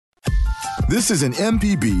This is an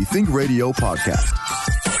MPB Think Radio podcast.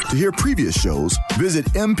 To hear previous shows, visit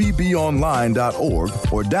mpbonline.org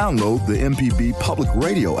or download the MPB Public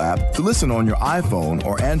Radio app to listen on your iPhone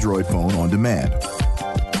or Android phone on demand.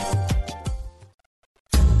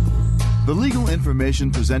 The legal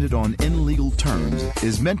information presented on In Legal Terms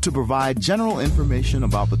is meant to provide general information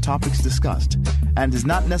about the topics discussed and is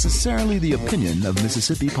not necessarily the opinion of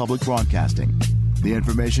Mississippi Public Broadcasting. The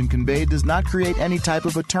information conveyed does not create any type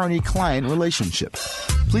of attorney-client relationship.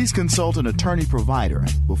 Please consult an attorney provider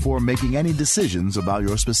before making any decisions about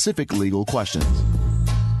your specific legal questions.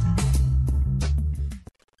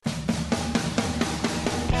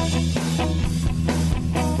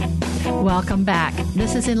 Welcome back.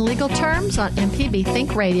 This is In Legal Terms on MPB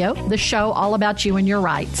Think Radio, the show all about you and your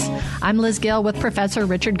rights. I'm Liz Gill with Professor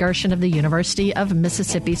Richard Gershon of the University of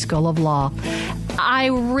Mississippi School of Law. I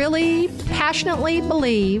really passionately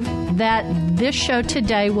believe that this show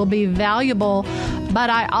today will be valuable, but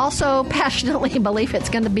I also passionately believe it's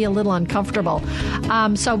going to be a little uncomfortable.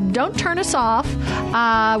 So don't turn us off.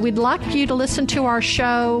 We'd like you to listen to our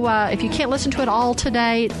show. If you can't listen to it all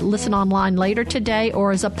today, listen online later today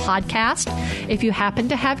or as a podcast. If you happen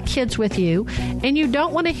to have kids with you and you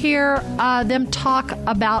don't want to hear them talk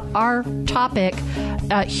about our topic,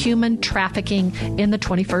 human trafficking in the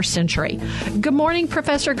 21st century. Good morning,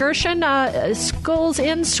 Professor Gershon. School's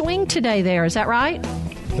in swing today there. Is that right?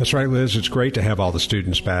 That's right, Liz. It's great to have all the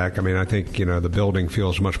students back. I mean, I think, the building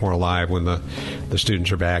feels much more alive when the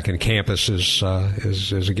students are back, and campus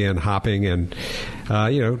is again hopping. And,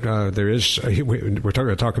 there is, we're going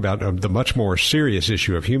to talk about the much more serious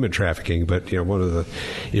issue of human trafficking. But, one of the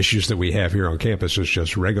issues that we have here on campus is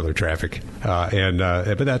just regular traffic. But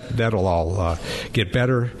that'll all get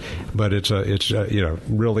better. But it's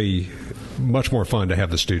really much more fun to have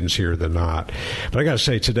the students here than not. But I got to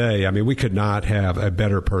say today, we could not have a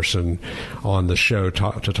better person on the show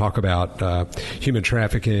to talk about human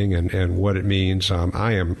trafficking and what it means.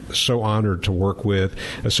 I am so honored to work with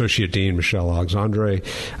Associate Dean Michelle Alexandre.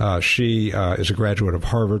 She is a graduate of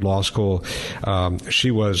Harvard Law School. She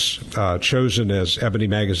was chosen as Ebony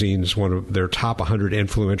Magazine's one of their top 100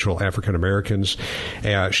 influential African Americans.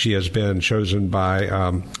 She has been chosen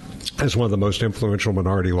by as one of the most influential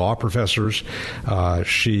minority law professors.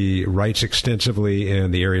 She writes extensively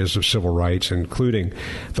in the areas of civil rights, including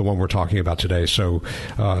the one we're talking about today. So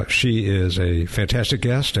she is a fantastic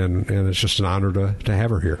guest, and it's just an honor to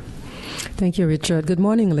have her here. Thank you, Richard. Good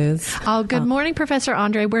morning, Liz. Oh, good morning, Professor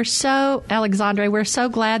Alexandre. We're so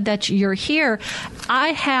glad that you're here. I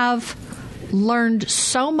have learned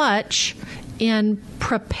so much in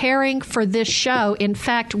preparing for this show. In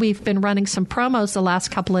fact, we've been running some promos the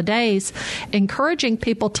last couple of days, encouraging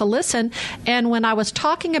people to listen. And when I was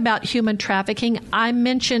talking about human trafficking, I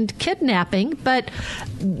mentioned kidnapping, but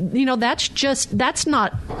that's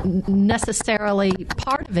not necessarily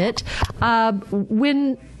part of it. What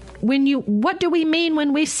do we mean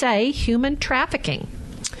when we say human trafficking?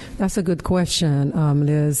 That's a good question,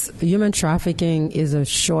 Liz. Human trafficking is a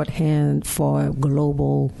shorthand for a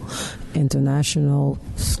global, international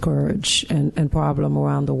scourge and problem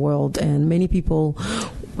around the world. And many people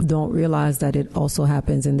don't realize that it also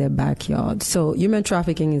happens in their backyard. So human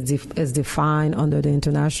trafficking is defined under the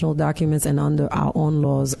international documents and under our own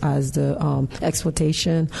laws as the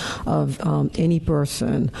exploitation of any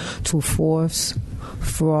person to force,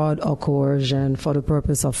 fraud, or coercion for the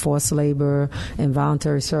purpose of forced labor,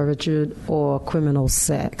 involuntary servitude, or criminal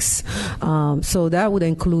sex. So that would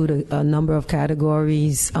include a number of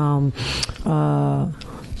categories: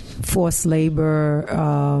 forced labor,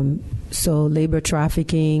 so labor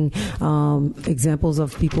trafficking, examples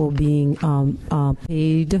of people being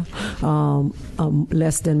paid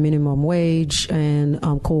less than minimum wage and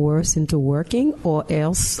coerced into working, or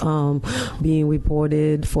else being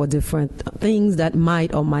reported for different things that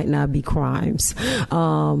might or might not be crimes.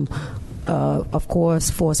 Of course,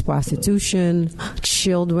 forced prostitution,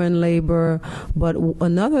 children labor. But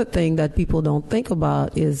another thing that people don't think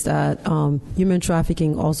about is that human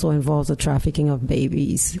trafficking also involves the trafficking of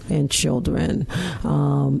babies and children.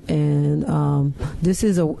 This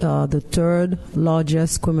is the third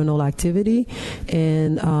largest criminal activity,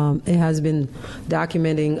 and it has been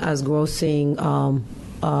documenting as grossing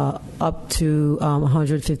up to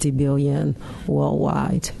 $150 billion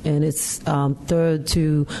worldwide, and it's third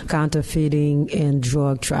to counterfeiting and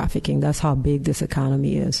drug trafficking. That's how big this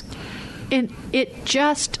economy is. And it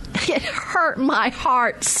hurt my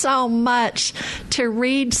heart so much to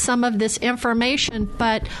read some of this information,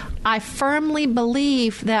 but I firmly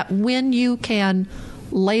believe that when you can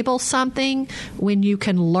label something, when you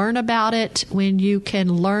can learn about it, when you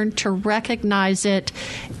can learn to recognize it,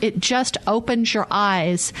 it just opens your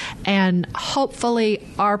eyes, and hopefully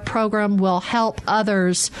our program will help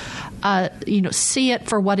others see it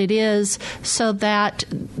for what it is, so that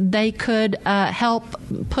they could help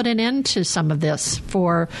put an end to some of this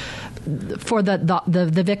for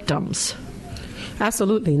the victims.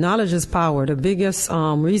 Absolutely. Knowledge is power. The biggest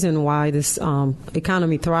reason why this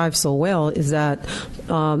economy thrives so well is that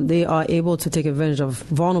they are able to take advantage of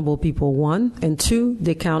vulnerable people, one, and two,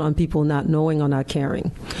 they count on people not knowing or not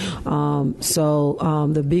caring. So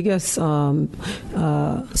the biggest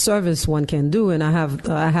service one can do, and I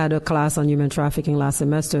had a class on human trafficking last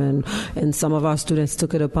semester, and some of our students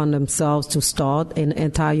took it upon themselves to start an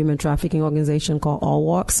anti-human trafficking organization called All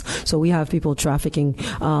Walks. So we have people trafficking,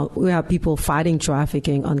 we have people fighting trafficking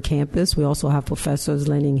on campus. We also have professors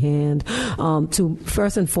lending hand to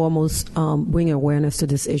first and foremost bring awareness to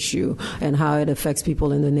this issue and how it affects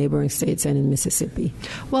people in the neighboring states and in Mississippi.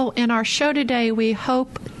 Well, in our show today, we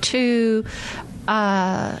hope to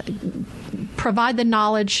provide the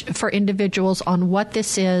knowledge for individuals on what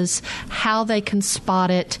this is, how they can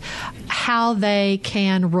spot it, how they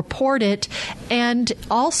can report it, and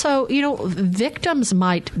also, victims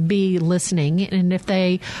might be listening, and if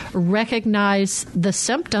they recognize the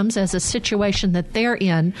symptoms as a situation that they're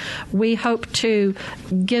in, we hope to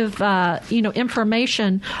give,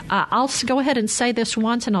 information. I'll go ahead and say this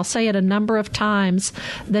once, and I'll say it a number of times.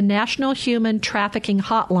 The National Human Trafficking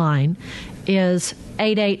Hotline is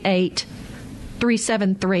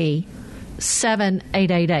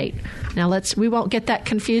 888-373-7888. Now we won't get that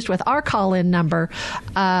confused with our call-in number,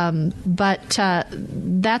 but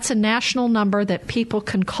that's a national number that people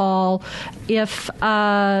can call if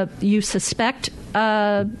you suspect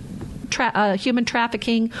human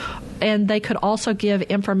trafficking, and they could also give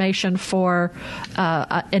information for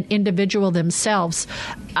an individual themselves.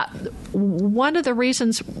 One of the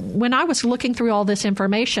reasons, when I was looking through all this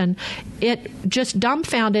information, it just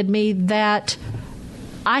dumbfounded me that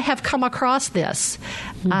I have come across this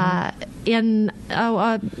in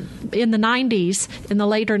the 90s, in the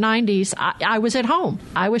later 90s. I was at home.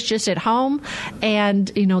 I was just at home, and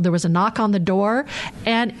there was a knock on the door,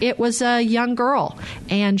 and it was a young girl,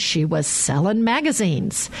 and she was selling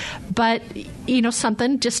magazines, but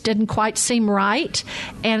something just didn't quite seem right,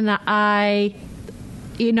 and I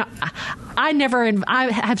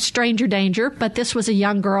have stranger danger, but this was a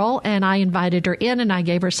young girl, and I invited her in, and I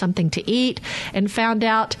gave her something to eat, and found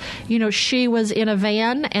out, she was in a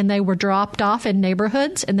van, and they were dropped off in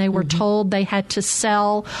neighborhoods, and they were told they had to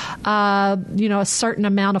sell, a certain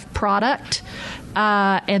amount of product.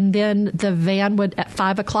 And then the van would, at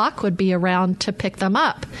 5 o'clock, would be around to pick them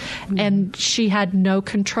up. And she had no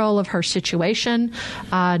control of her situation,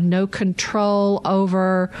 no control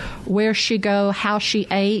over where she go, how she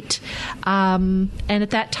ate. And at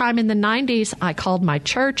that time in the 90s, I called my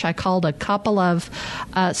church. I called a couple of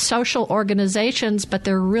social organizations, but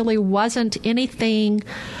there really wasn't anything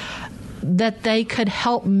that they could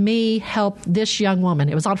help me help this young woman.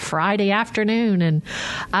 It was on Friday afternoon, and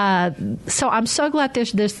so I'm so glad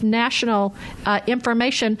there's this national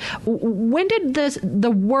information. When did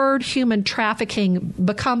the word human trafficking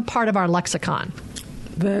become part of our lexicon?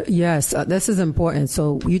 Yes, this is important.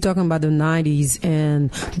 So you're talking about the 90s,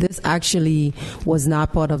 and this actually was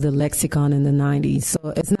not part of the lexicon in the 90s. So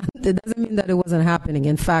it doesn't mean that it wasn't happening.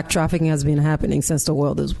 In fact, trafficking has been happening since the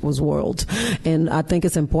world was world. And I think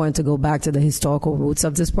it's important to go back to the historical roots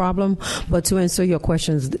of this problem. But to answer your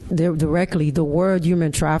questions directly, the word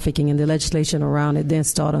human trafficking and the legislation around it didn't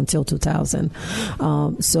start until 2000.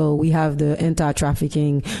 So we have the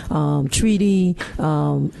anti-trafficking treaty,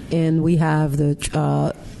 and we have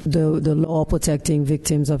the Law Protecting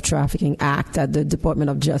Victims of Trafficking Act that the Department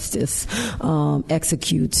of Justice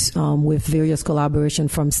executes with various collaboration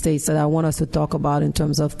from states that I want us to talk about in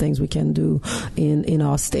terms of things we can do in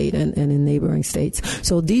our state and in neighboring states.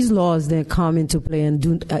 So these laws then come into play and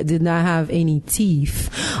did not have any teeth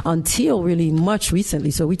until really much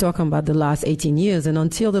recently. So we're talking about the last 18 years, and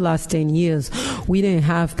until the last 10 years, we didn't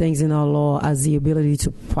have things in our law as the ability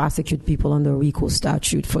to prosecute people under RICO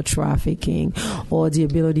statute for trafficking, or the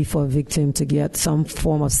ability for a victim to get some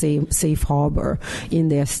form of safe harbor in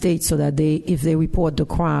their state, so that if they report the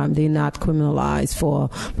crime, they're not criminalized for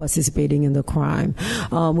participating in the crime.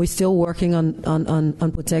 We're still working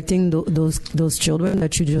on protecting those children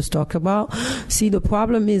that you just talked about. See, the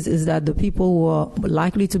problem is that the people who are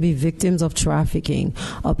likely to be victims of trafficking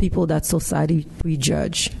are people that society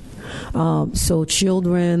prejudge. So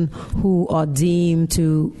children who are deemed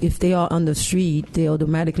to, if they are on the street, they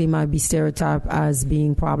automatically might be stereotyped as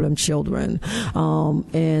being problem children.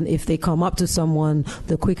 And if they come up to someone,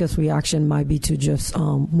 the quickest reaction might be to just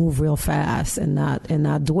move real fast and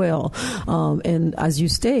not dwell. And as you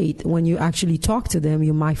state, when you actually talk to them,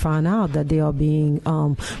 you might find out that they are being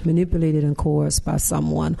manipulated and coerced by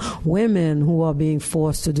someone. Women who are being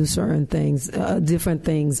forced to do certain things, different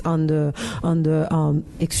things under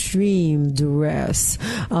extreme duress,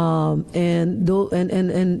 and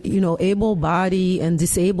able-bodied and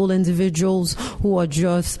disabled individuals who are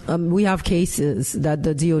just. We have cases that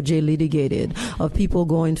the DOJ litigated of people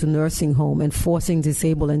going to nursing home and forcing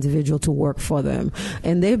disabled individuals to work for them,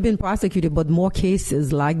 and they've been prosecuted. But more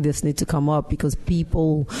cases like this need to come up because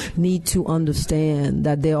people need to understand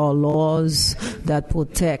that there are laws that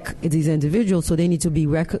protect these individuals, so they need to be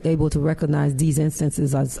able to recognize these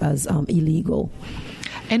instances as illegal.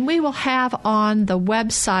 And we will have on the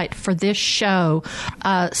website for this show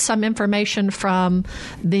some information from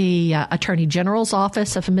the Attorney General's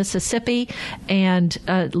Office of Mississippi and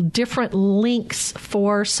different links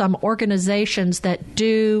for some organizations that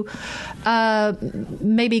do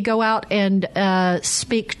maybe go out and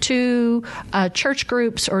speak to church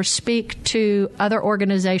groups or speak to other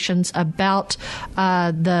organizations about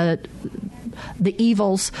the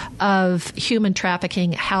evils of human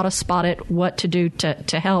trafficking, how to spot it, what to do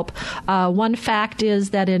to help. One fact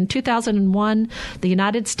is that in 2001, the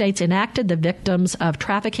United States enacted the Victims of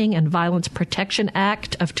Trafficking and Violence Protection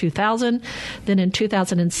Act of 2000. Then in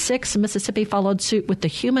 2006, Mississippi followed suit with the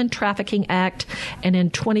Human Trafficking Act. And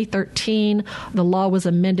in 2013, the law was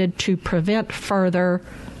amended to prevent further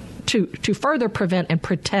prevent and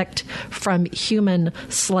protect from human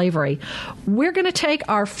slavery. We're going to take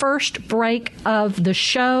our first break of the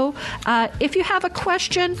show. If you have a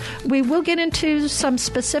question, we will get into some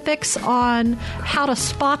specifics on how to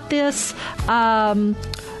spot this.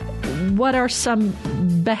 What are some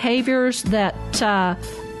behaviors that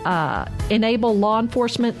enable law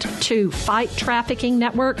enforcement to fight trafficking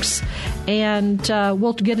networks, and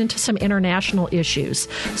we'll get into some international issues.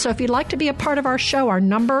 So if you'd like to be a part of our show, our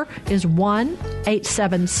number is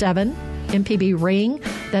 1-877-MPB-RING.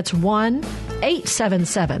 That's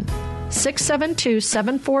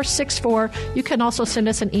 1-877-672-7464. You can also send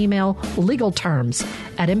us an email,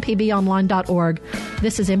 legalterms@mpbonline.org.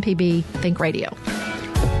 This is MPB Think Radio.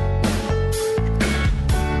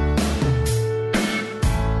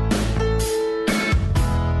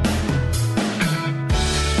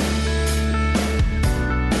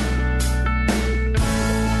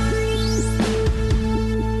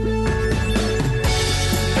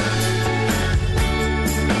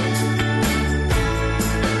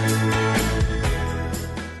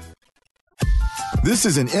 This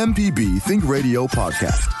is an MPB Think Radio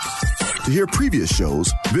podcast. To hear previous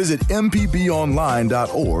shows, visit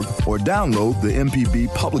mpbonline.org or download the MPB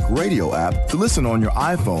Public Radio app to listen on your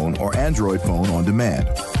iPhone or Android phone on demand.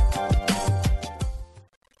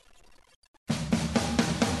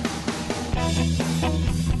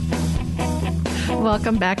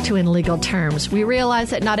 Welcome back to In Legal Terms. We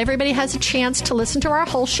realize that not everybody has a chance to listen to our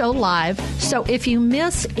whole show live, so if you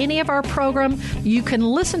miss any of our program, you can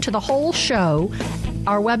listen to the whole show.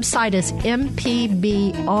 Our website is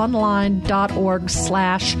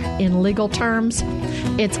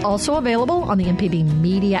mpbonline.org/inlegalterms. It's also available on the MPB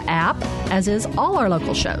Media app, as is all our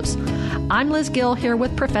local shows. I'm Liz Gill here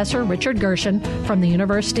with Professor Richard Gershon from the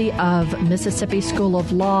University of Mississippi School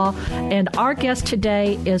of Law, and our guest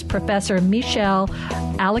today is Professor Michelle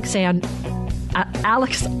Alexandre,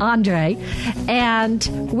 and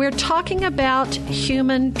we're talking about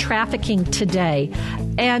human trafficking today.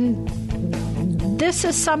 And this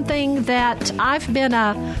is something that I've been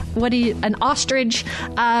an ostrich.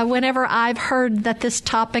 Whenever I've heard that this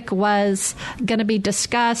topic was going to be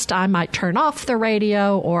discussed, I might turn off the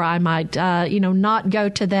radio, or I might, not go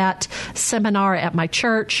to that seminar at my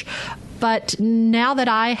church. But now that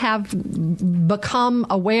I have become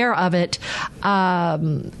aware of it,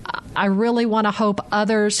 I really want to hope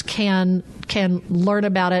others can learn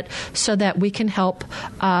about it so that we can help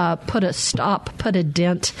put a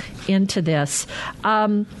dent into this.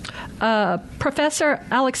 Professor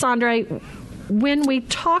Alexandre, when we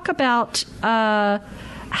talk about how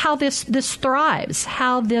this thrives,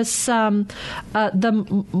 how this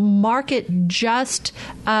the market just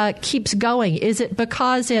keeps going, is it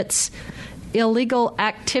because it's illegal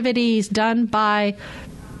activities done by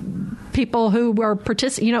people who were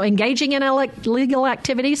engaging in illegal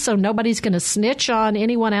activities, so nobody's going to snitch on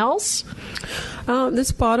anyone else?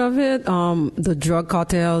 This part of it. The drug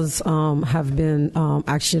cartels have been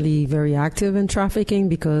actually very active in trafficking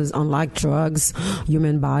because, unlike drugs,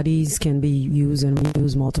 human bodies can be used and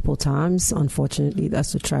reused multiple times. Unfortunately,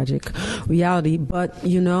 that's the tragic reality. But,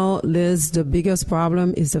 Liz, the biggest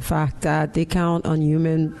problem is the fact that they count on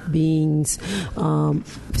human beings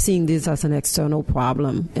seeing this as an external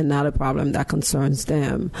problem and not a problem that concerns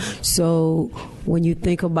them. So when you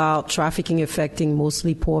think about trafficking affecting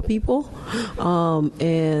mostly poor people, and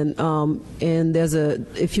there's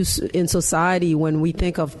in society, when we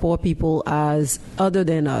think of poor people as other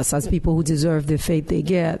than us, as people who deserve the fate they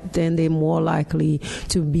get, then they're more likely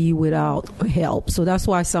to be without help. So that's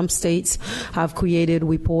why some states have created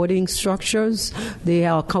reporting structures. They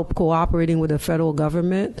are cooperating with the federal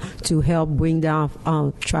government to help bring down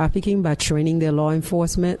trafficking by training their law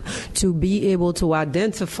enforcement to be able to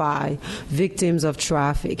identify victims of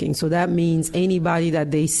trafficking. So that means anybody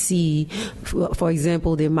that they see, for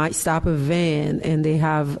example, they might stop a van and they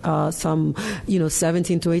have some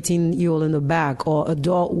 17 to 18-year-old in the back, or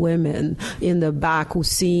adult women in the back who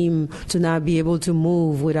seem to not be able to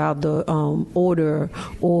move without the order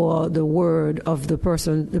or the word of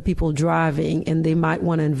the people driving, and they might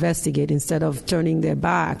want to investigate instead of turning their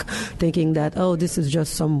back, thinking that, oh, this is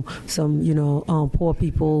just some poor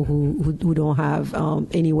people who don't have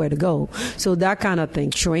anywhere to go. So that kind of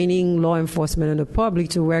thing, training law enforcement and the public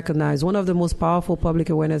to recognize. One of the most powerful public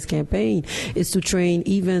awareness campaign is to train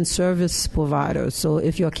even service providers. So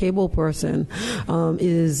if your cable person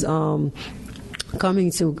is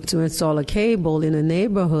coming to install a cable in a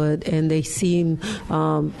neighborhood, and they seem,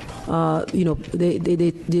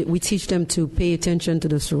 we teach them to pay attention to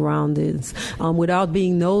the surroundings without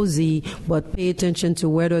being nosy, but pay attention to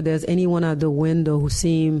whether there's anyone at the window who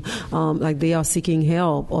seem like they are seeking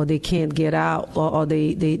help, or they can't get out, or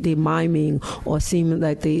they miming, or seem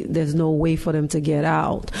like there's no way for them to get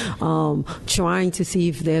out. Trying to see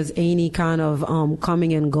if there's any kind of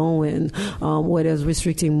coming and going where there's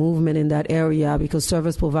restricting movement in that area, because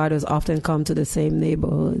service providers often come to the same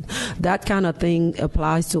neighborhood. That kind of thing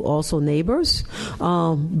applies to also neighbors.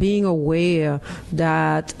 Being aware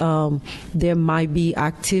that there might be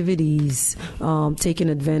activities taking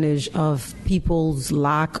advantage of people's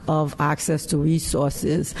lack of access to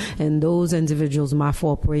resources, and those individuals might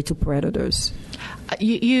fall prey to predators.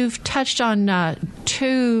 You've touched on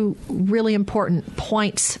two really important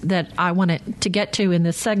points that I wanted to get to in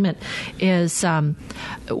this segment. Is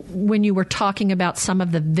when you were talking about some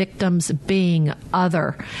of the victims being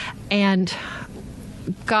other, and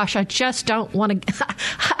gosh, I just don't want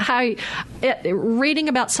to. Reading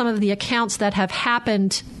about some of the accounts that have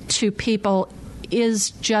happened to people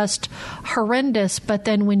is just horrendous, but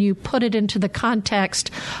then when you put it into the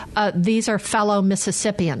context, these are fellow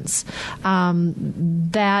Mississippians,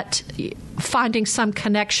 that finding some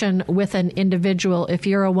connection with an individual. If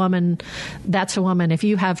you're a woman, that's a woman. If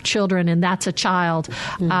you have children, and that's a child,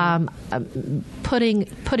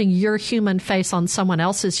 putting your human face on someone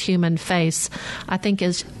else's human face, I think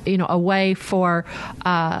is a way for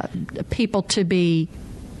people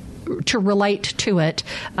to relate to it.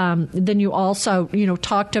 Then you also,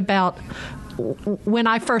 talked about, when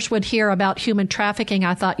I first would hear about human trafficking,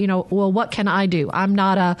 I thought, well, what can I do? I'm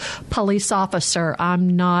not a police officer.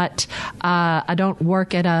 I'm not, I don't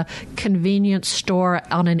work at a convenience store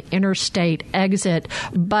on an interstate exit,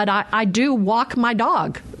 but I do walk my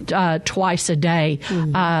dog twice a day,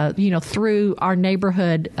 through our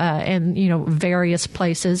neighborhood and, various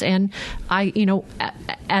places. And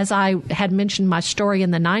as I had mentioned my story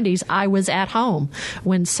in the 90s, I was at home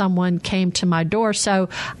when someone came to my door. So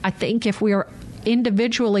I think if we are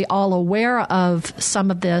individually all aware of some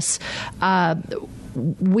of this,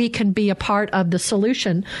 we can be a part of the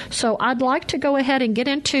solution. So I'd like to go ahead and get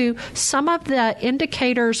into some of the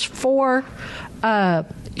indicators for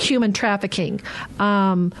human trafficking.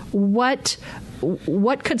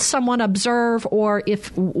 What could someone observe, or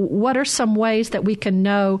what are some ways that we can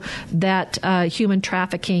know that human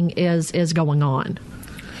trafficking is going on?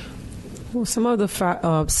 Well, some of the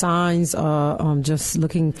signs are just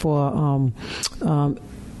looking for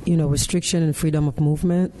restriction in freedom of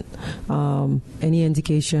movement, any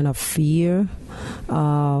indication of fear,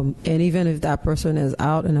 and even if that person is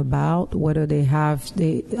out and about, whether they have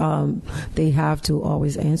to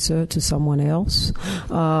always answer to someone else,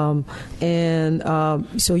 so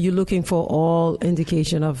you're looking for all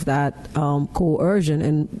indication of that coercion.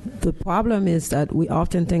 And the problem is that we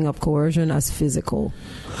often think of coercion as physical,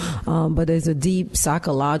 but there's a deep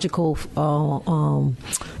psychological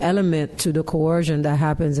element to the coercion that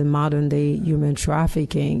happens in modern day human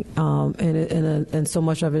trafficking, and so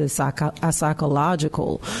much of it is psychological.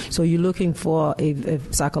 psychological. So you're looking for a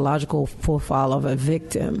psychological profile of a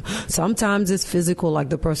victim. Sometimes it's physical, like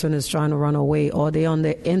the person is trying to run away, or they're on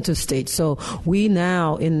the interstate. So we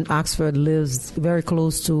now in Oxford lives very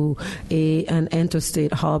close to an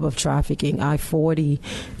interstate hub of trafficking. I-40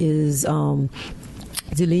 is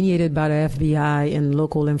delineated by the FBI and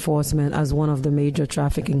local enforcement as one of the major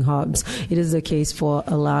trafficking hubs. It is the case for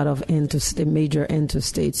a lot of major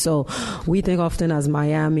interstates. So we think often as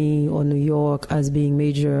Miami or New York as being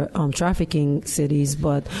major trafficking cities,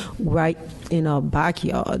 but right in our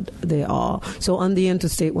backyard they are. So on the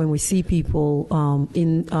interstate, when we see people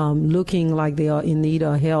looking like they are in need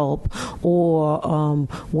of help, or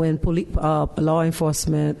when law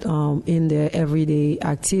enforcement in their everyday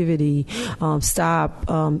activity stop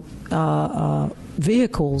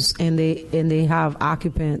vehicles and they have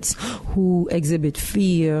occupants who exhibit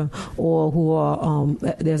fear, or who are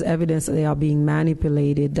there's evidence that they are being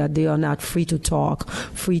manipulated, that they are not free to talk,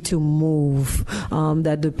 free to move,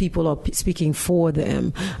 that the people are speaking for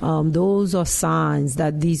them. Those are signs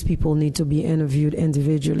that these people need to be interviewed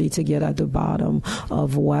individually to get at the bottom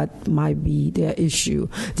of what might be their issue.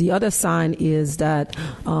 The other sign is that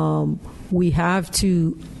we have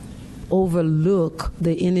to overlook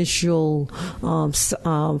the initial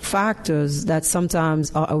factors that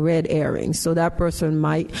sometimes are a red herring. So that person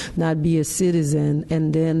might not be a citizen,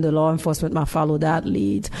 and then the law enforcement might follow that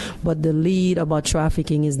lead. But the lead about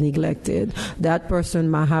trafficking is neglected. That person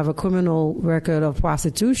might have a criminal record of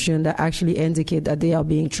prostitution that actually indicate that they are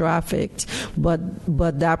being trafficked.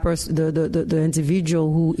 But that person, the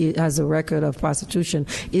individual who has a record of prostitution,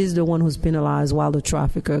 is the one who's penalized while the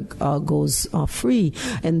trafficker goes free.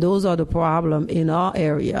 And those are the problem in our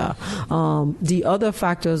area. The other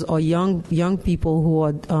factors are young people who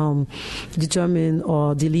are determined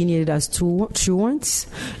or delineated as truants,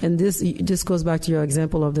 and this goes back to your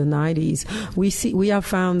example of the 90s. We have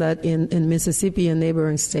found that in Mississippi and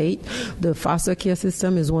neighboring state, the foster care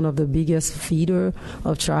system is one of the biggest feeder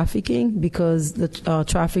of trafficking, because the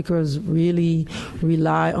traffickers really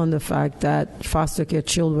rely on the fact that foster care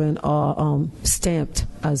children are stamped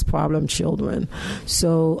as problem children.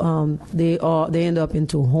 So they end up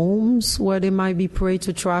into homes where they might be prey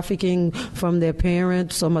to trafficking from their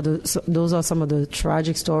parents. Those are some of the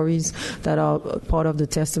tragic stories that are part of the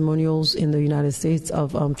testimonials in the United States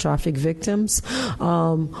of traffic victims.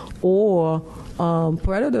 Or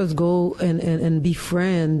predators go and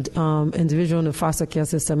befriend individuals in the foster care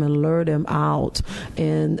system and lure them out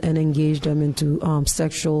and engage them into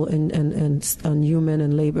sexual and human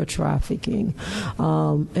and labor trafficking.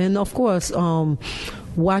 And of course,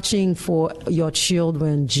 watching for your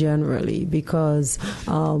children generally, because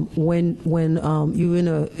when you're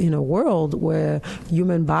in a world where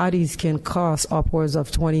human bodies can cost upwards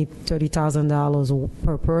of $20,000-$30,000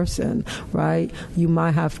 per person, right? You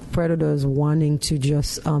might have predators wanting to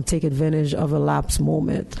just take advantage of a lapse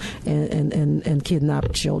moment and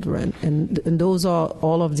kidnap children, and those are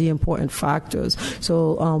all of the important factors.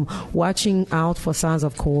 So watching out for signs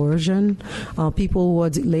of coercion, people who are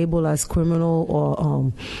labeled as criminal or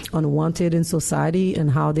unwanted in society, and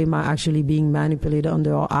how they might actually being manipulated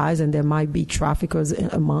under our eyes, and there might be traffickers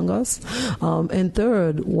among us. And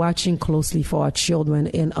third, watching closely for our children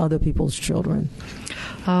and other people's children.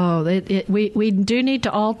 Oh, we do need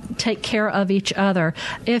to all take care of each other.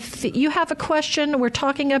 If you have a question, we're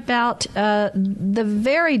talking about the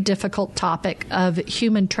very difficult topic of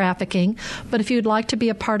human trafficking. But if you'd like to be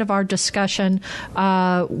a part of our discussion,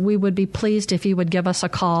 we would be pleased if you would give us a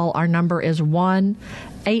call. Our number is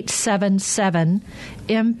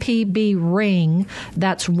 1-877-MPB-RING.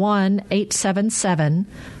 That's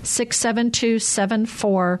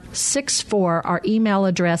 1-877-672-7464. Our email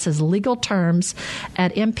address is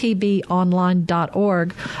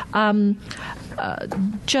legalterms@mpbonline.org.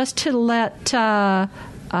 Just to let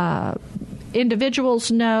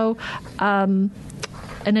individuals know,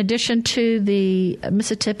 in addition to the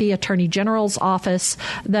Mississippi Attorney General's office,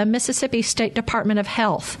 the Mississippi State Department of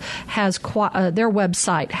Health has their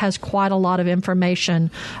website has quite a lot of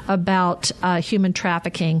information about human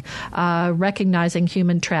trafficking, recognizing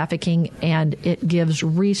human trafficking, and it gives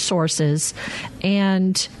resources.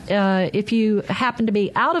 And if you happen to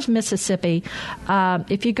be out of Mississippi,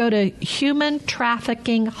 if you go to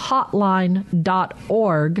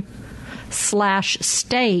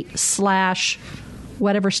humantraffickinghotline.org/state/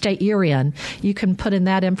 whatever state you're in, you can put in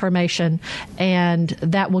that information, and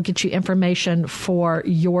that will get you information for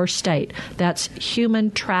your state. That's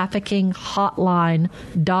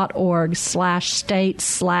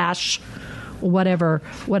humantraffickinghotline.org/state/ whatever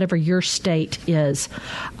your state is.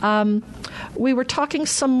 We were talking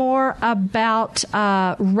some more about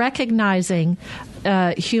recognizing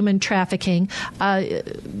human trafficking.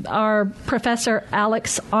 Our Professor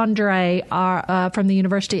Alex Andre from the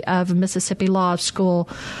University of Mississippi Law School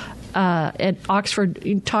at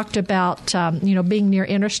Oxford talked about being near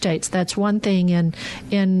interstates. That's one thing.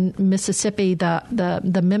 In Mississippi,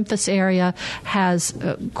 the Memphis area has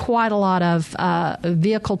quite a lot of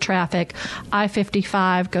vehicle traffic.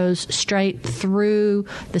 I-55 goes straight through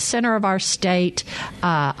the center of our state.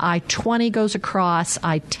 I-20 goes across.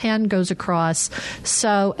 I-10 goes across.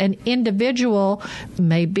 So an individual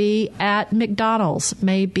may be at McDonald's,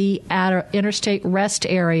 may be at an interstate rest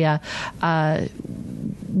area,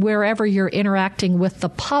 wherever you're interacting with the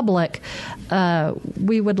public,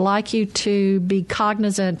 we would like you to be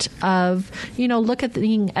cognizant of,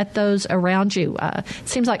 looking at those around you. It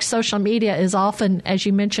seems like social media is often, as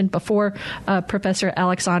you mentioned before, Professor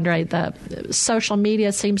Alexandre, the social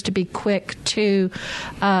media seems to be quick to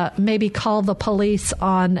maybe call the police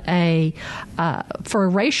on for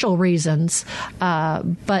racial reasons,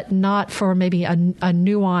 but not for maybe a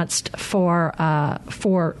nuanced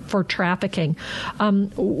for trafficking.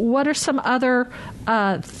 What are some other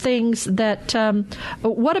things that?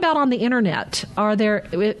 What about on the internet?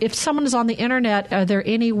 If someone is on the internet, are there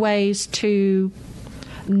any ways to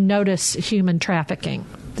notice human trafficking?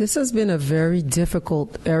 This has been a very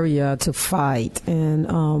difficult area to fight,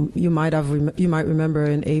 and you might remember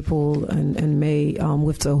in April and May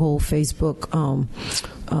with the whole Facebook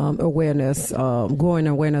awareness, growing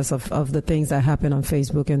awareness of the things that happen on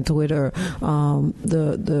Facebook and Twitter.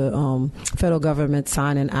 The federal government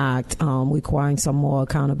signed an act requiring some more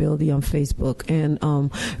accountability on Facebook, and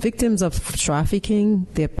victims of trafficking,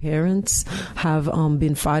 their parents have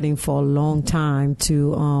been fighting for a long time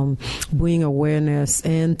to bring awareness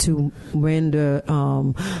and to render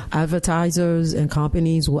advertisers and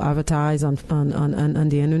companies who advertise on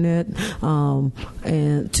the internet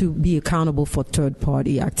and to be accountable for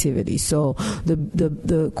third-party activity. So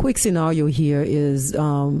the quick scenario here is I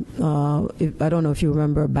don't know if you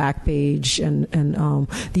remember Backpage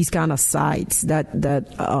and these kind of sites that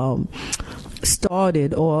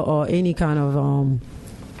started or any kind of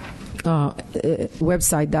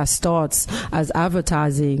website that starts as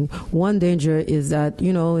advertising. One danger is that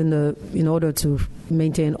in order to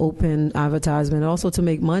maintain open advertisement, also to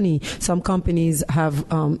make money, some companies have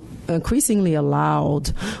increasingly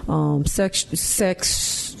allowed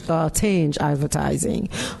sex change advertising.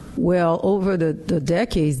 Well, over the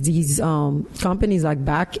decades, these companies like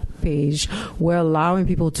Backpage were allowing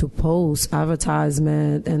people to post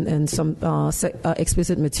advertisement and some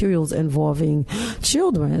explicit materials involving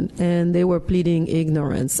children, and they were pleading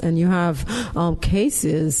ignorance. And you have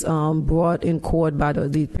cases brought in court by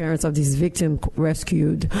the parents of these victims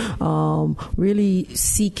rescued, really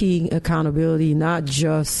seeking accountability, not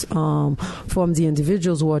just from the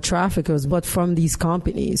individuals who are traffickers, but from these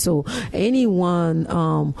companies. So anyone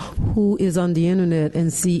who is on the internet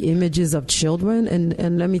and see images of children,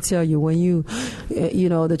 and let me tell you, when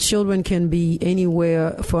the children can be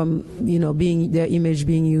anywhere from being their image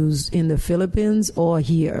being used in the Philippines or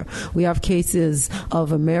here. We have cases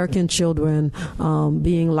of American children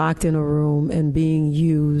being locked in a room and being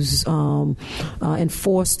used and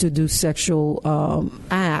forced to do sexual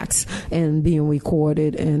acts and being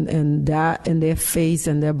recorded, and that in their face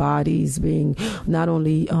and their bodies being not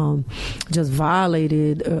only just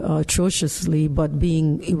violated atrociously, but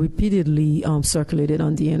being repeatedly circulated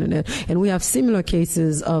on the internet. And we have similar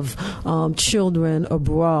cases of children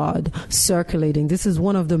abroad circulating. This is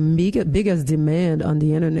one of the biggest demand on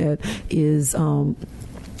the internet is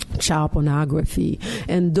child pornography.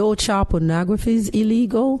 And though child pornography is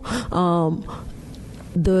illegal,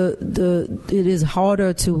 it is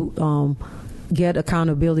harder to get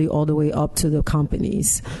accountability all the way up to the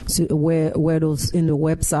companies, where those in the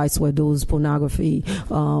websites where those pornography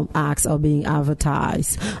acts are being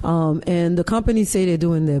advertised, and the companies say they're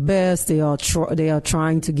doing their best. They are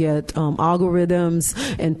trying to get algorithms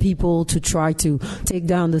and people to try to take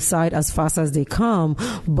down the site as fast as they come,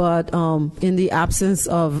 but in the absence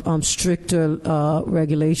of stricter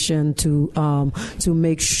regulation to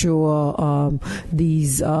make sure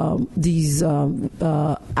these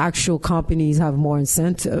actual companies have more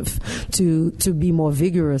incentive to be more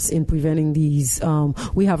vigorous in preventing these.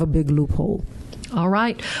 We have a big loophole. All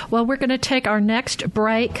right. Well, we're going to take our next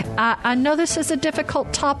break. I know this is a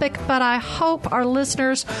difficult topic, but I hope our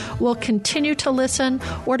listeners will continue to listen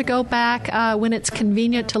or to go back when it's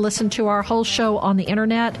convenient to listen to our whole show on the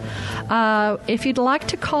Internet. If you'd like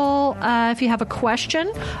to call, if you have a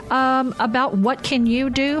question about what can you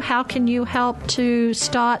do, how can you help to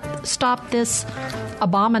stop this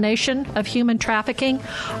abomination of human trafficking,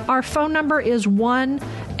 our phone number is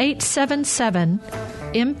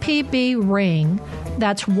 1-877-MPB-RING.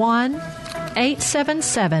 That's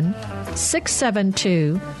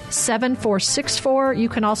 1-877-672-7464. You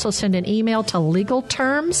can also send an email to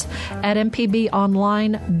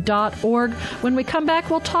legalterms@mpbonline.org. When we come back,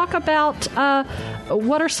 we'll talk about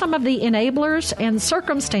what are some of the enablers and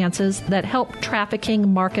circumstances that help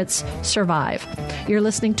trafficking markets survive. You're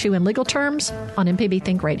listening to In Legal Terms on MPB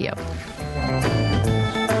Think Radio.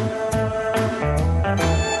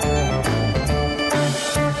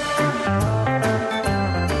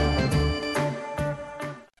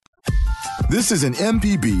 This is an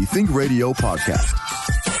MPB Think Radio podcast.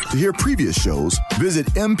 To hear previous shows, visit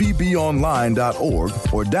mpbonline.org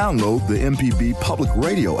or download the MPB Public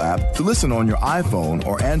Radio app to listen on your iPhone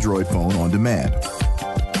or Android phone on demand.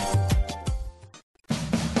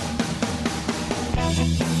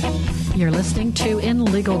 You're listening to In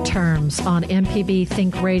Legal Terms on MPB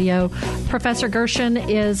Think Radio. Professor Gershon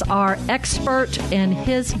is our expert, and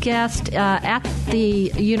his guest at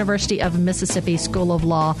the University of Mississippi School of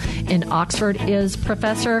Law in Oxford is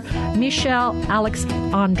Professor Michelle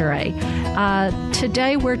Alexandre.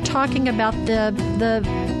 Today we're talking about the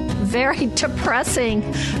very depressing,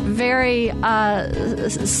 very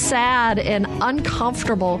sad and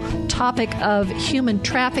uncomfortable topic of human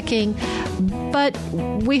trafficking. But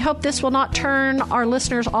we hope this will not turn our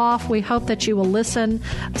listeners off. We hope that you will listen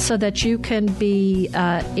so that you can be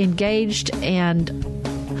engaged and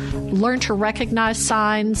learn to recognize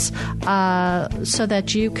signs so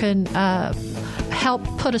that you can help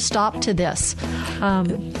put a stop to this.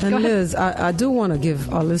 And Liz, I do want to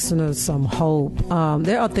give our listeners some hope.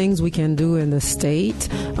 There are things we can do in the state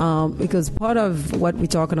because part of what we're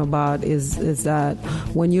talking about is that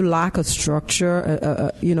when you lack a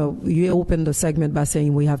structure, you opened the segment by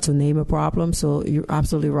saying we have to name a problem. So you're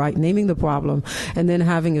absolutely right, naming the problem and then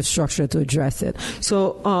having a structure to address it.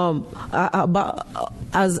 So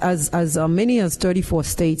as many as 34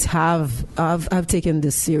 states have taken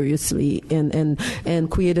this seriously and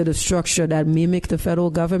created a structure that mimic the federal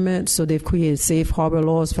government. So they've created safe harbor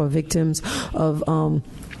laws for victims of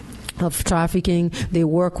trafficking. They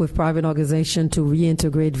work with private organizations to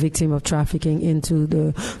reintegrate victims of trafficking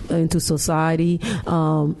into society,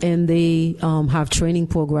 and they have training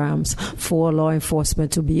programs for law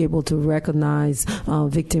enforcement to be able to recognize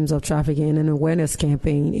victims of trafficking and an awareness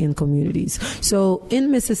campaign in communities. So in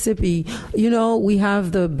Mississippi, we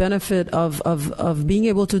have the benefit of being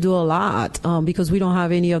able to do a lot because we don't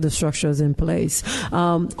have any of the structures in place.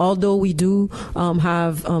 Although we do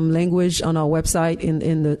have language on our website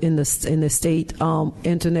in the state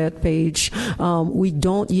internet page, we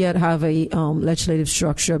don't yet have a legislative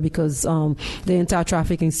structure because the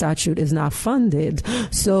anti-trafficking statute is not funded.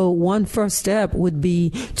 So one first step would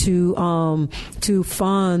be to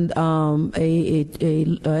fund a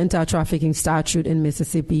anti-trafficking statute in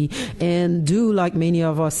Mississippi and do like many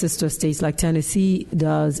of our sister states, like Tennessee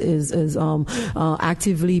does, is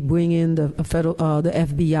actively bring in the the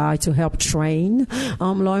FBI to help train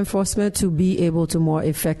law enforcement to be able to more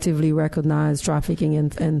effectively recognize trafficking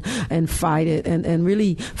and fight it and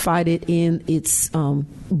really fight it in its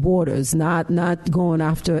borders, not going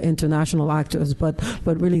after international actors, but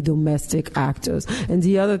really domestic actors. And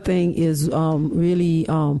the other thing is really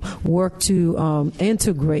work to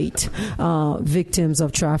integrate victims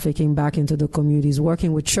of trafficking back into the communities,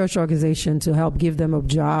 working with church organizations to help give them a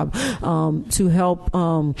job, to help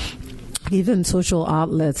even social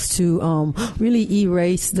outlets to really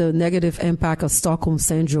erase the negative impact of Stockholm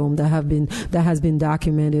Syndrome that has been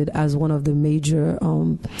documented as one of the major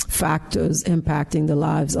factors impacting the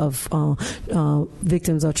lives of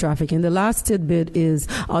victims of trafficking. The last tidbit is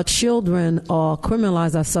our children are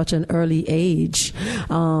criminalized at such an early age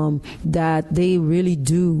that they really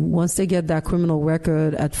do, once they get that criminal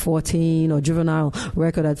record at 14 or juvenile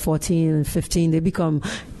record at 14 and 15, they become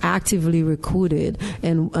actively recruited,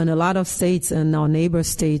 and a lot of states and our neighbor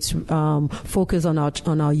states focus on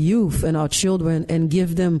our youth and our children and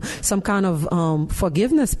give them some kind of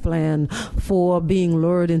forgiveness plan for being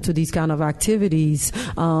lured into these kind of activities,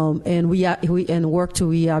 and we work to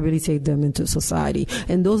rehabilitate them into society.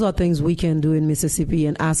 And those are things we can do in Mississippi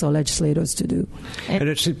and ask our legislators to do. And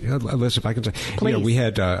it's, Liz, if I can say, we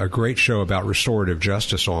had a great show about restorative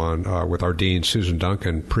justice on with our dean, Susan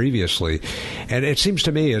Duncan, previously. And it seems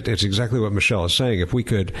to me it's exactly what Michelle is saying. If we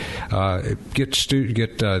could get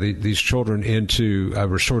these children into a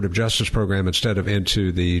restorative justice program instead of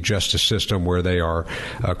into the justice system where they are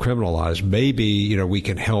criminalized, maybe we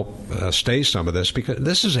can help stay some of this, because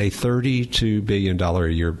this is a $32 billion a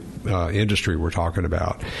year industry we're talking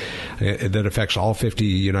about that affects all 50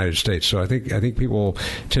 United States. So I think people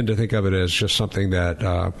tend to think of it as just something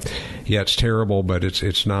that, it's terrible, but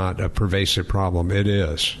it's not a pervasive problem. It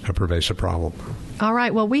is a pervasive problem. All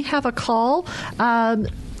right. Well, we have a call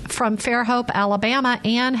from Fairhope, Alabama.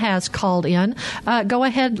 Ann has called in. Go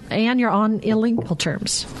ahead, Ann. You're on In Legal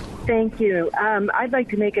Terms. Thank you. I'd like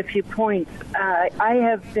to make a few points. I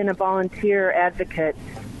have been a volunteer advocate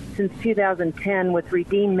since 2010 with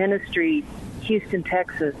Redeem Ministries, Houston,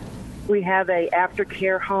 Texas. We have a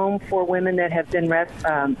aftercare home for women that have been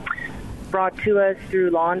brought to us through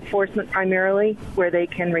law enforcement primarily, where they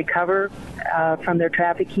can recover from their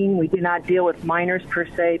trafficking. We do not deal with minors per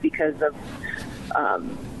se because of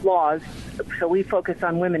laws, so we focus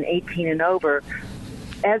on women 18 and over.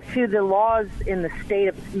 As to the laws in the state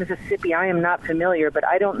of Mississippi, I am not familiar, but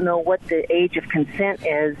I don't know what the age of consent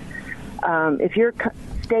is. If your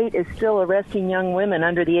state is still arresting young women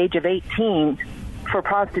under the age of 18 for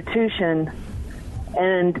prostitution,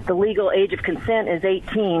 and the legal age of consent is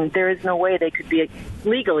 18, there is no way they could be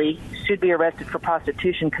should be arrested for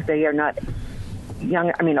prostitution because they are not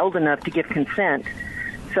old enough to give consent.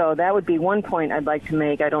 So that would be one point I'd like to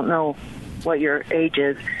make. I don't know what your age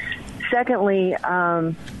is. Secondly,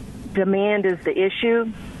 demand is the issue.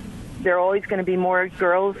 There are always going to be more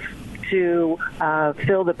girls to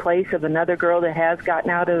fill the place of another girl that has gotten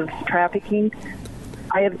out of trafficking.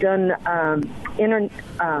 I have done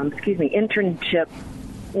internship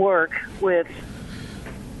work with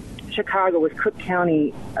Chicago, with Cook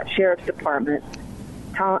County Sheriff's Department.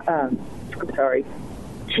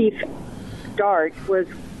 Chief Dart was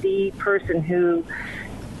the person who,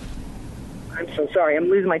 I'm so sorry, I'm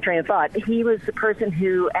losing my train of thought. He was the person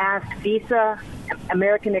who asked Visa,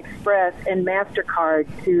 American Express, and MasterCard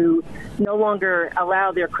to no longer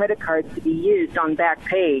allow their credit cards to be used on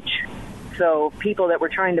Backpage. So people that were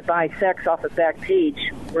trying to buy sex off of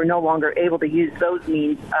Backpage were no longer able to use those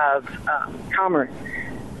means of commerce.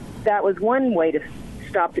 That was one way to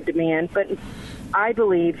stop the demand, but I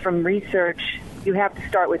believe from research you have to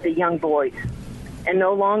start with the young boys. And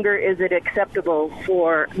no longer is it acceptable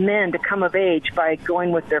for men to come of age by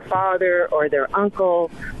going with their father or their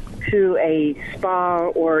uncle to a spa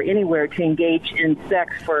or anywhere to engage in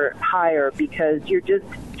sex for hire, because you're just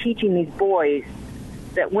teaching these boys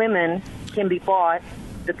that women can be bought,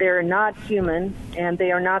 that they're not human, and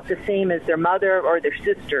they are not the same as their mother or their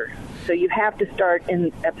sister. So you have to start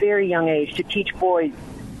in a very young age to teach boys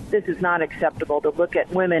this is not acceptable, to look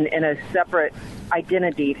at women in a separate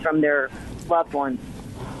identity from their loved ones.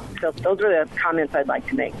 So those are the comments I'd like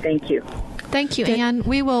to make. Thank you. Thank you, Ann.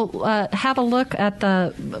 We will have a look at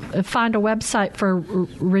find a website for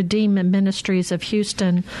Redeem Ministries of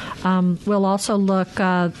Houston. We'll also look,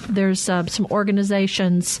 there's some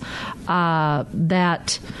organizations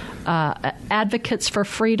that Advocates for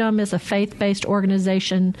Freedom is a faith-based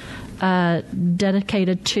organization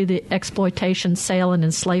dedicated to the exploitation, sale, and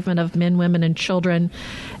enslavement of men, women, and children.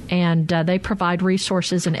 And they provide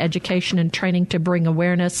resources and education and training to bring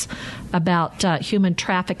awareness about human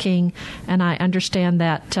trafficking. And I understand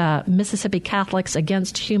that Mississippi Catholics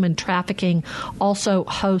Against Human Trafficking also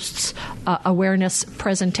hosts awareness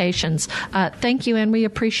presentations. Thank you, and we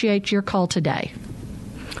appreciate your call today.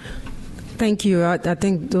 Thank you. I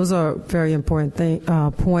think those are very important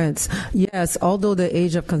points. Yes, although the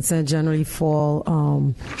age of consent generally fall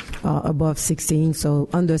above 16, so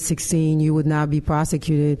under 16 you would not be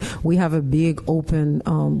prosecuted. We have a big open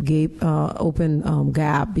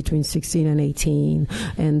gap between 16 and 18,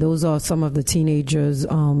 and those are some of the teenagers,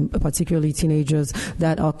 particularly teenagers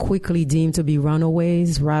that are quickly deemed to be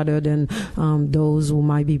runaways rather than those who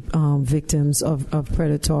might be victims of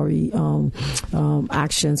predatory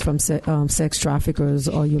actions from sex traffickers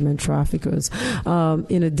or human traffickers.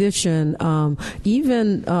 In addition,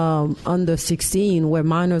 even under 16, where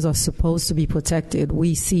minors are supposed to be protected,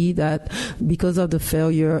 we see that because of the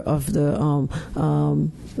failure of the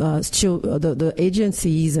the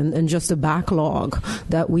agencies and just the backlog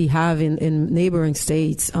that we have in neighboring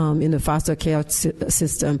states in the foster care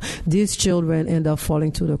system, these children end up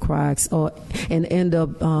falling through the cracks and end up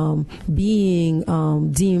being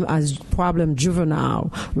deemed as problem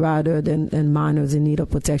juvenile rather than minors in need of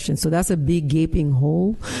protection. So that's a big gaping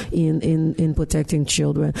hole in protecting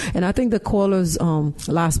children. And I think the caller's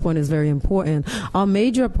last point is very important. Our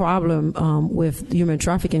major problem with human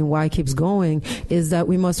trafficking, why it keeps going, is that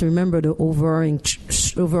we must remember the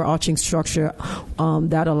overarching structure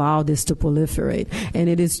that allowed this to proliferate. And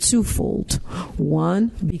it is twofold.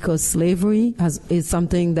 One, because slavery is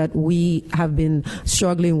something that we have been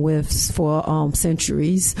struggling with for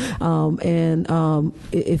centuries.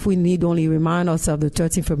 If we need only remind ourselves, the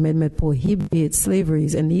 13th Amendment prohibits slavery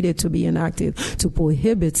and needed to be enacted to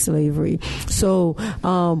prohibit slavery. So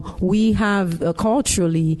we have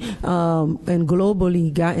culturally and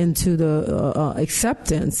globally gotten to the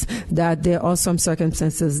acceptance that there are some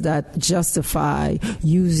circumstances that justify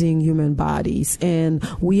using human bodies, and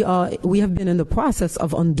we have been in the process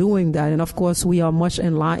of undoing that. And of course, we are much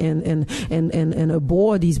enlightened and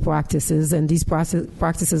abhor these practices, and these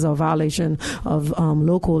practices are a violation of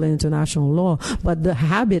local and international law. But the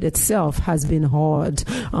habit itself has been hard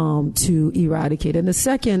to eradicate. And the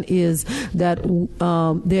second is that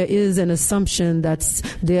there is an assumption that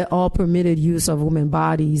there are permitted use of women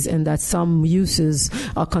bodies, and that some uses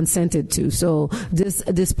are consented to. So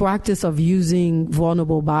this practice of using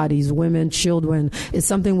vulnerable bodies, women, children, is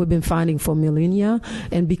something we've been finding for millennia.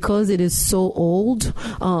 And because it is so old,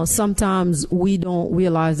 sometimes we don't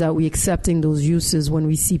realize that we're accepting those uses when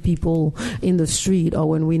we see people in the street or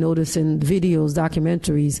when we notice in videos,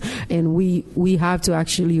 documentaries, and we have to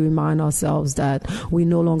actually remind ourselves that we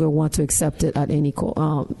no longer want to accept it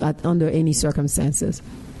under any circumstances.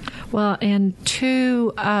 Well, and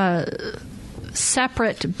two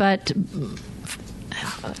separate but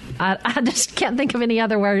I just can't think of any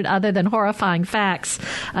other word other than horrifying facts,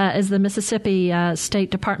 is the Mississippi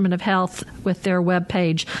State Department of Health with their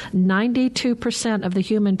webpage. 92% of the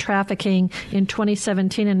human trafficking in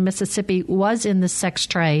 2017 in Mississippi was in the sex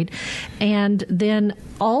trade. And then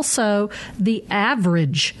also the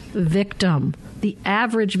average victim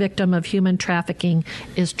of human trafficking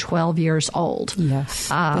is 12 years old. Yes.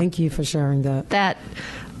 Thank you for sharing that.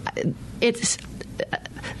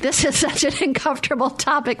 This is such an uncomfortable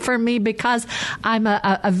topic for me because I'm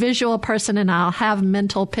a visual person and I'll have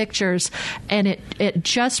mental pictures, and it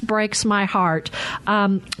just breaks my heart.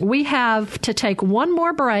 We have to take one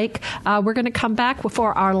more break. We're going to come back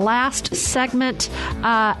for our last segment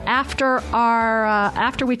after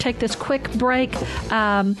we take this quick break.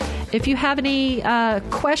 If you have any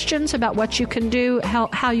questions about what you can do,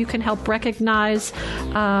 how you can help recognize,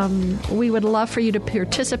 we would love for you to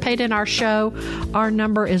participate in our show. Our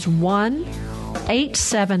number is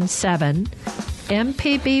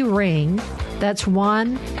 1-877-MPB-RING. That's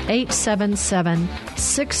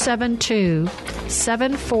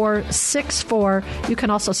 1-877-672-7464. You can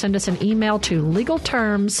also send us an email to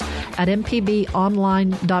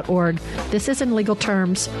legalterms@mpbonline.org. This is In Legal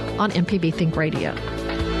Terms on MPB Think Radio.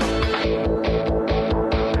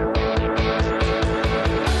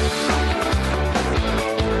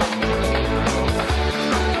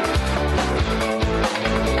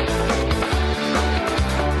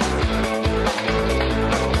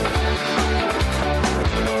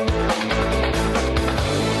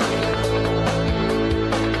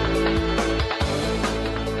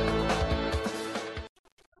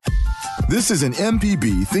 This is an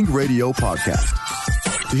MPB Think Radio podcast.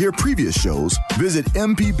 To hear previous shows, visit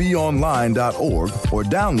mpbonline.org or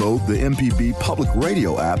download the MPB Public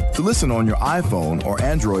Radio app to listen on your iPhone or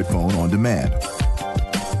Android phone on demand.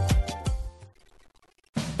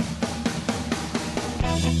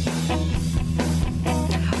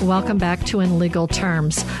 Welcome back to In Legal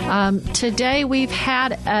Terms. Today we've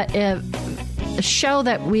had a show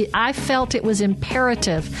that I felt it was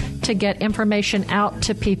imperative to get information out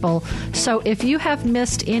to people. So if you have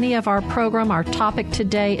missed any of our program, our topic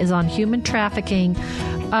today is on human trafficking.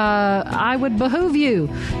 I would behoove you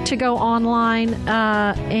to go online,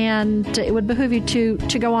 and it would behoove you to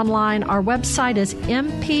go online. Our website is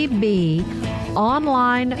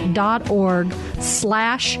mpbonline.org.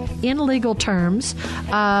 facebook.com/inlegalterms.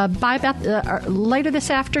 By about later this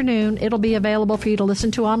afternoon, it'll be available for you to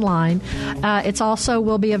listen to online. It's also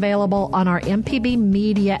will be available on our MPB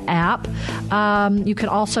Media app. You can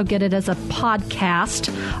also get it as a podcast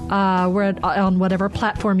on whatever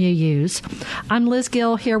platform you use. I'm Liz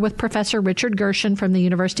Gill here with Professor Richard Gershon from the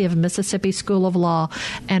University of Mississippi School of Law,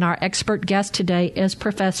 and our expert guest today is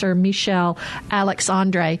Professor Michelle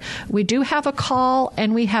Alexandre. We do have a call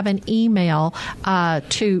and we have an email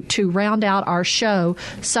to round out our show.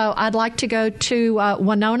 So I'd like to go to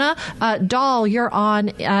Winona. Dahl, you're on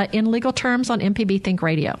In Legal Terms on MPB Think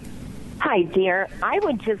Radio. Hi, dear. I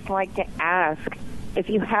would just like to ask if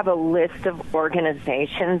you have a list of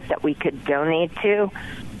organizations that we could donate to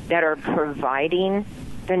that are providing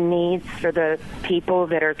the needs for the people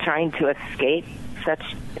that are trying to escape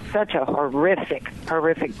such a horrific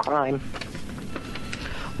crime.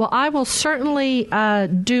 Well, I will certainly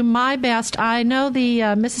do my best. I know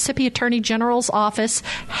the Mississippi Attorney General's office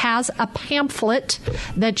has a pamphlet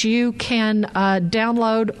that you can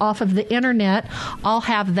download off of the internet. I'll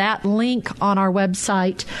have that link on our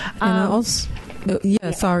website. And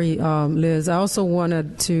sorry, Liz. I also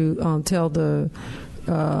wanted to tell the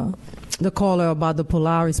caller about the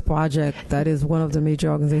Polaris Project. That is one of the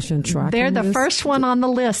major organizations tracking They're the this. first one on the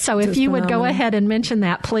list, so if you would go ahead and mention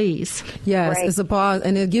that, please. Yes, right. It's a part,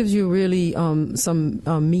 and it gives you really some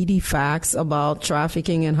meaty facts about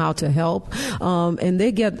trafficking and how to help. And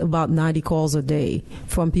they get about 90 calls a day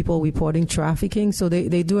from people reporting trafficking, so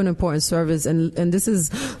they do an important service. And this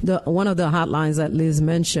is one of the hotlines that Liz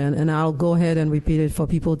mentioned, and I'll go ahead and repeat it for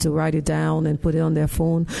people to write it down and put it on their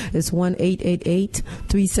phone. It's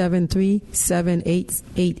 1-888-373-7888.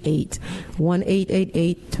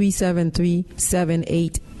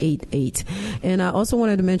 1-888-373-7888. And I also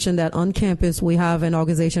wanted to mention that on campus we have an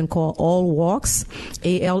organization called All Walks,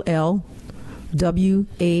 ALLWALKS.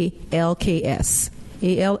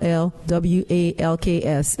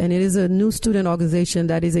 ALLWALKS, and it is a new student organization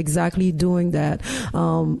that is exactly doing that,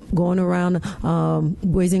 going around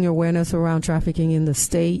raising awareness around trafficking in the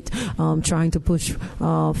state, trying to push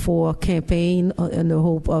for a campaign in the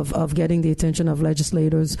hope of getting the attention of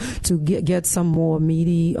legislators to get some more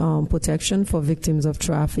meaty protection for victims of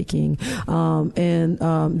trafficking. And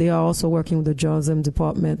they are also working with the journalism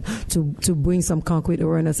department to bring some concrete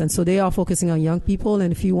awareness. And so they are focusing on young people,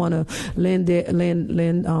 and if you want to lend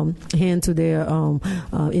hand to their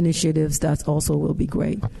initiatives, that also will be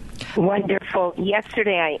great. Wonderful.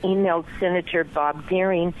 Yesterday I emailed Senator Bob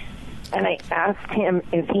Deering, and I asked him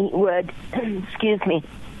if he would, if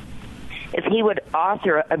he would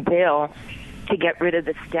author a bill to get rid of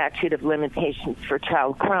the statute of limitations for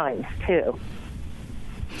child crimes, too.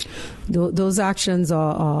 Those actions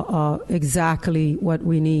are exactly what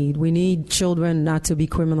we need. We need children not to be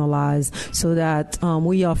criminalized so that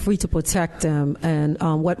we are free to protect them. And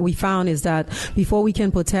what we found is that before we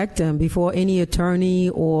can protect them, before any attorney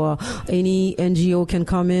or any NGO can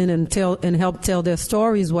come in and help tell their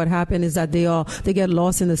stories, what happened is that they get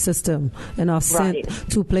lost in the system and are sent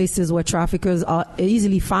to places where traffickers are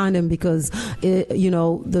easily find them because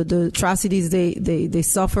the atrocities they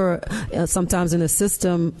suffer sometimes in the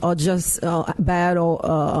system are just bad or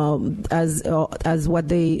as what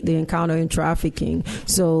they encounter in trafficking.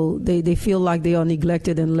 So they feel like they are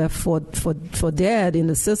neglected and left for dead in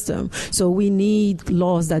the system. So we need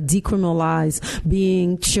laws that decriminalize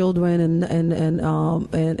being children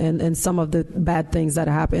and some of the bad things that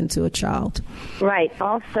happen to a child. Right.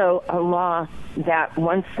 Also, a law that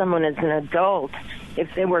once someone is an adult, if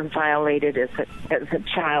they were violated as a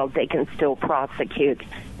child, they can still prosecute,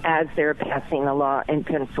 as they're passing a law in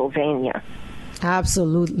Pennsylvania.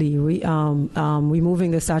 Absolutely. Removing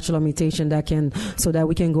the statute of limitation so that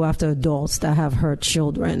we can go after adults that have hurt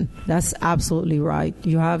children. That's absolutely right.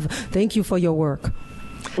 Thank you for your work.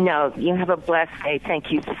 No, you have a blessed day.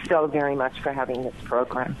 Thank you so very much for having this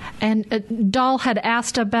program. And Dahl had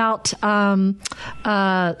asked about some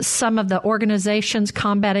of the organizations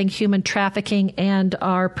combating human trafficking, and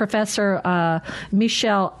our Professor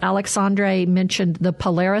Michelle Alexandre mentioned the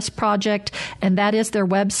Polaris Project, and that is their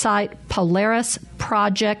website,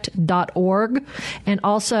 polarisproject.org. And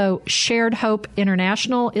also Shared Hope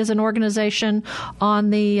International is an organization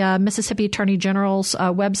on the Mississippi Attorney General's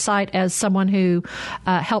website as someone who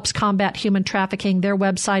helps combat human trafficking. Their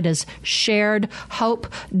website is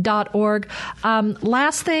sharedhope.org.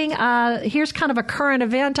 Last thing, here's kind of a current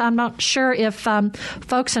event. I'm not sure if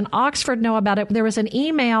folks in Oxford know about it. There was an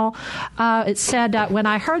email. It said, when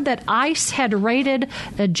I heard that ICE had raided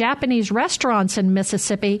Japanese restaurants in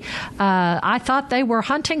Mississippi, I thought they were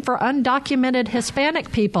hunting for undocumented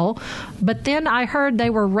Hispanic people, but then I heard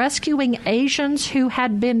they were rescuing Asians who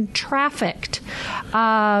had been trafficked.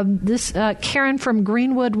 Karen from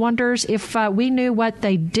Greenwood wonders if we knew what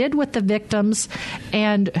they did with the victims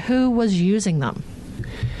and who was using them.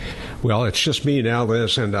 Well, it's just me now,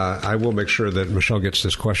 Liz, and I will make sure that Michelle gets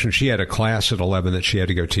this question. She had a class at 11 that she had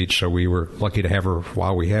to go teach, so we were lucky to have her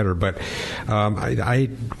while we had her. But I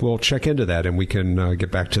will check into that, and we can get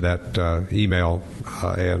back to that email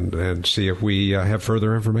and see if we have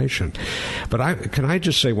further information. But can I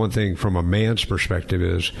just say one thing from a man's perspective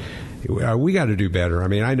is, we got to do better. I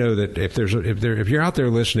mean, I know that if you're out there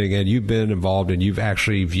listening and you've been involved and you've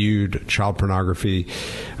actually viewed child pornography,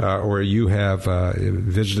 or you have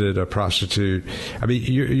visited a prostitute, I mean,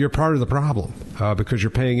 you're part of the problem because you're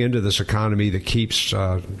paying into this economy that keeps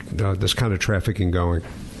this kind of trafficking going.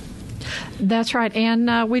 That's right.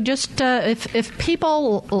 And we just, if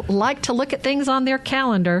people like to look at things on their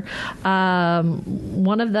calendar,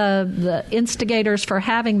 one of the instigators for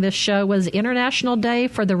having this show was International Day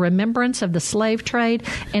for the Remembrance of the Slave Trade,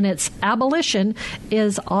 and its abolition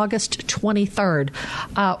is August 23rd.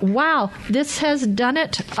 Wow, this has done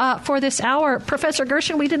it for this hour. Professor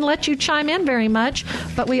Gershon, we didn't let you chime in very much,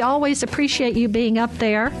 but we always appreciate you being up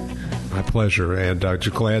there. My pleasure, and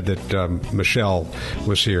just glad that Michelle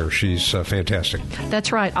was here. She's fantastic.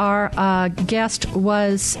 That's right. Our guest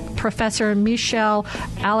was Professor Michelle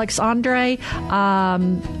Alexandre.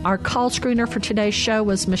 Our call screener for today's show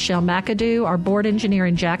was Michelle McAdoo. Our board engineer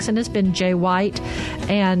in Jackson has been Jay White.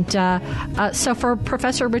 And so for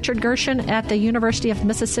Professor Richard Gershon at the University of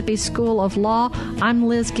Mississippi School of Law, I'm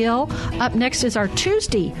Liz Gill. Up next is our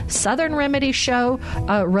Tuesday Southern Remedy show,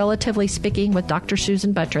 Relatively Speaking, with Dr.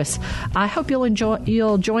 Susan Buttress. I hope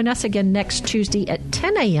you'll join us again next Tuesday at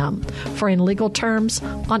 10 a.m. for In Legal Terms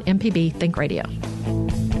on MPB Think Radio.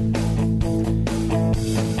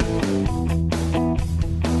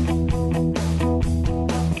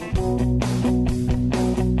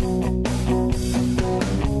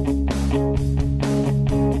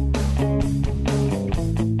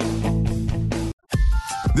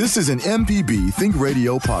 This is an MPB Think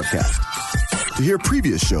Radio podcast. To hear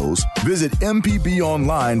previous shows, visit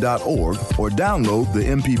mpbonline.org or download the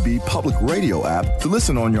MPB Public Radio app to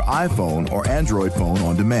listen on your iPhone or Android phone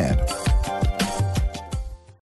on demand.